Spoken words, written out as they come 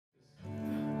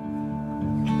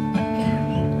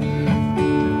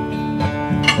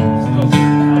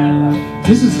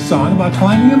This is a song about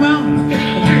climbing a mountain.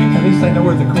 At least I know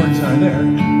where the chords are there.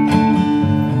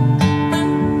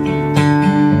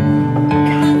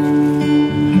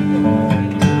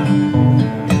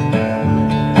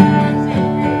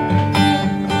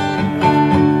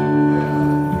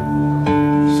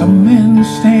 Some men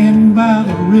stand by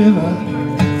the river,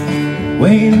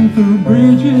 waiting for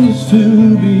bridges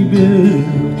to be built.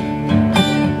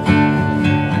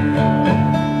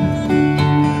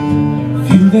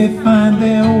 They find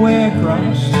their way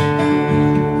across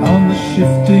on the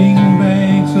shifting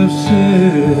banks of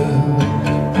silt.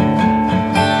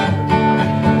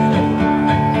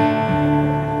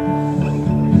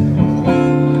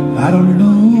 I don't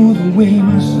know the way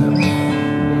myself,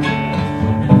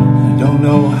 I don't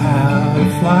know how to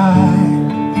fly.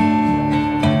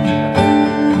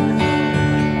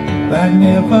 I'd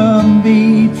never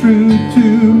be true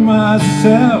to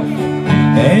myself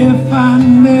if I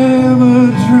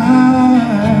never tried.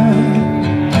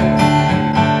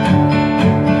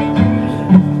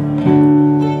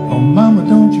 Oh mama,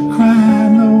 don't you cry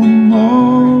no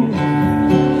more,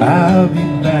 I'll be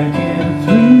back in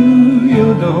through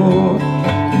your door.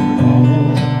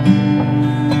 Oh,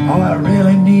 all I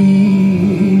really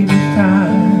need is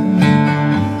time.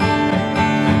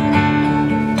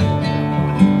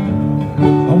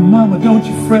 Oh mama, don't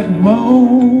you fret and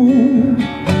moan,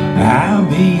 I'll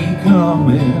be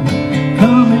coming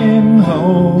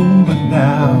home. But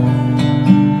now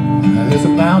there's a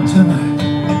mountain I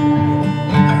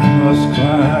must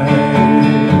climb.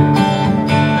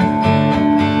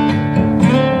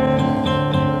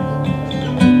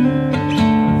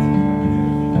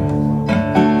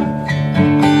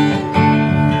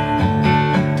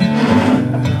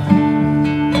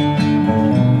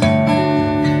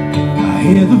 I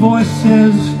hear the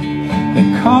voices,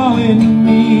 they're calling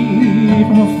me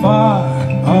from a far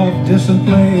off distant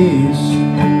place.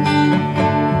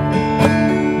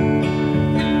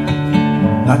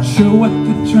 Not sure what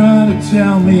they're trying to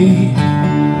tell me,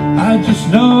 I just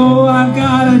know I've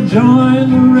gotta join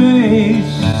the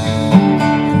race.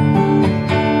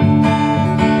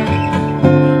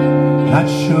 Not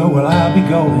sure where I'll be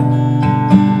going,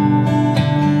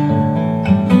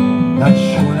 not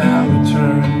sure when I'll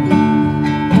return.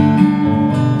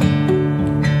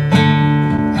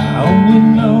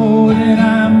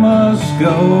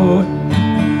 Go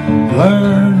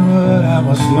learn what I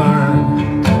must learn.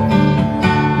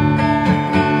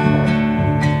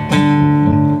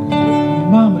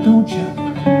 Mama, don't you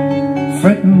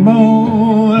fret and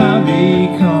moan, I'll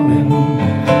be coming home.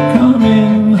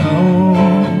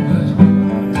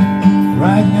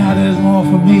 Right now there's more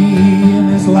for me in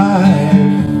this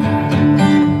life.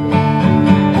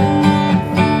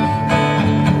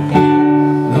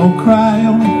 Don't cry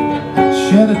on me,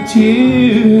 shed a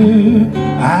tear,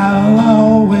 I'll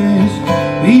always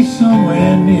be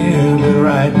somewhere near. But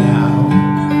right now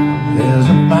there's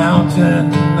a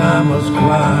mountain I must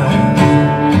climb.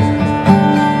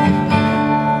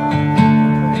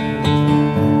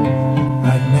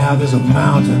 Right now there's a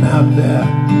mountain out there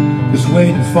just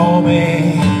waiting for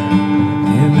me.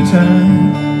 In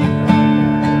time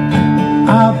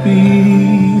I'll be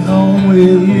home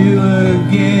with you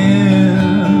again.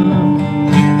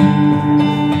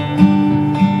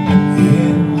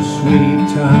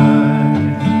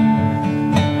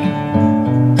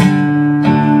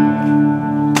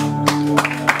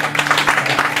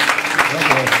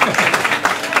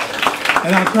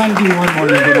 And I'll try to do one more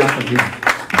and get off of here.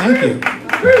 Thank you.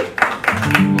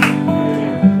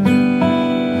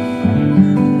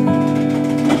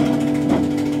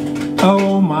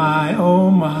 Oh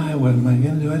my, what am I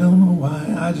going to do? I don't know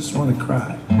why. I just want to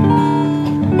cry.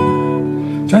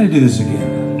 Try to do this again.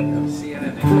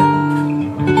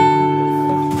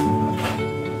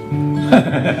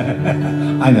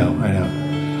 I know.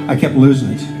 I kept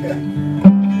losing it.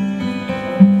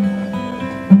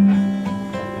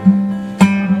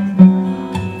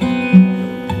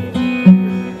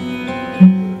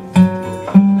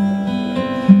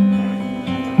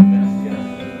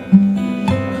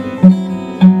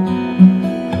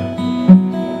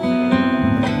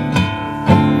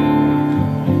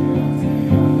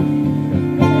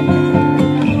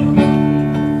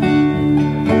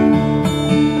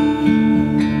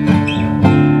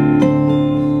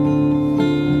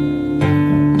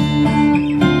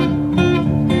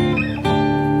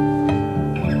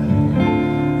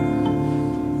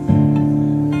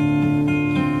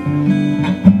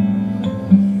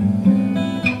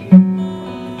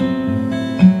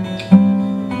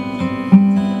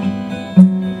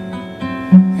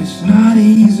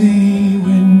 easy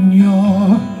when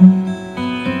you're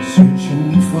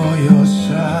searching for your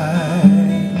side.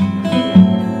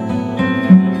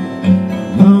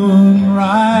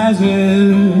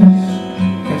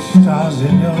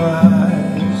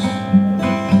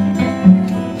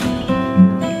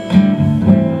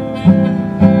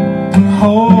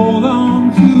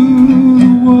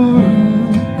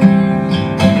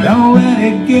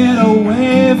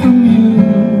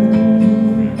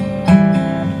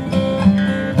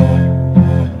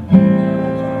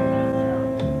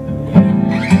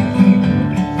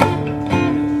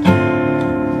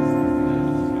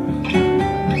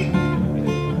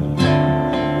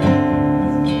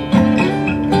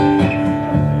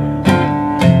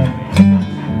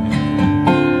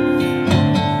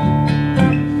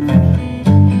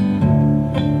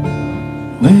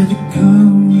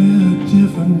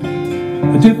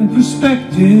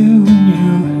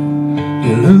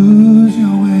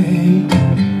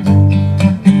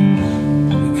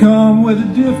 with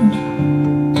a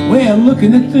different way of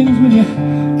looking at things when you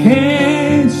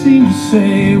can't seem to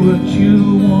say what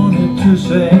you wanted to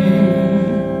say.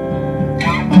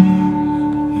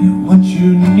 What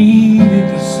you needed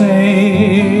to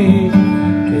say,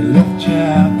 they left you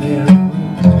out there.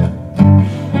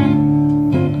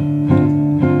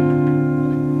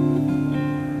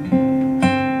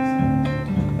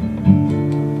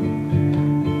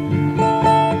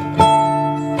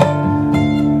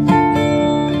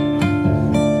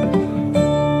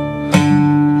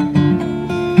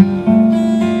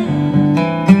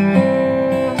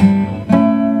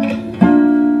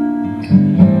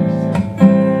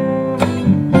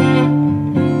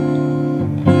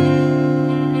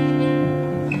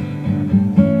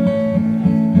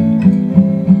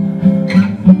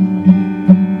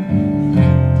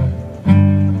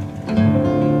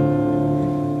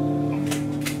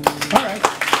 All right.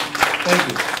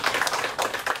 Thank you.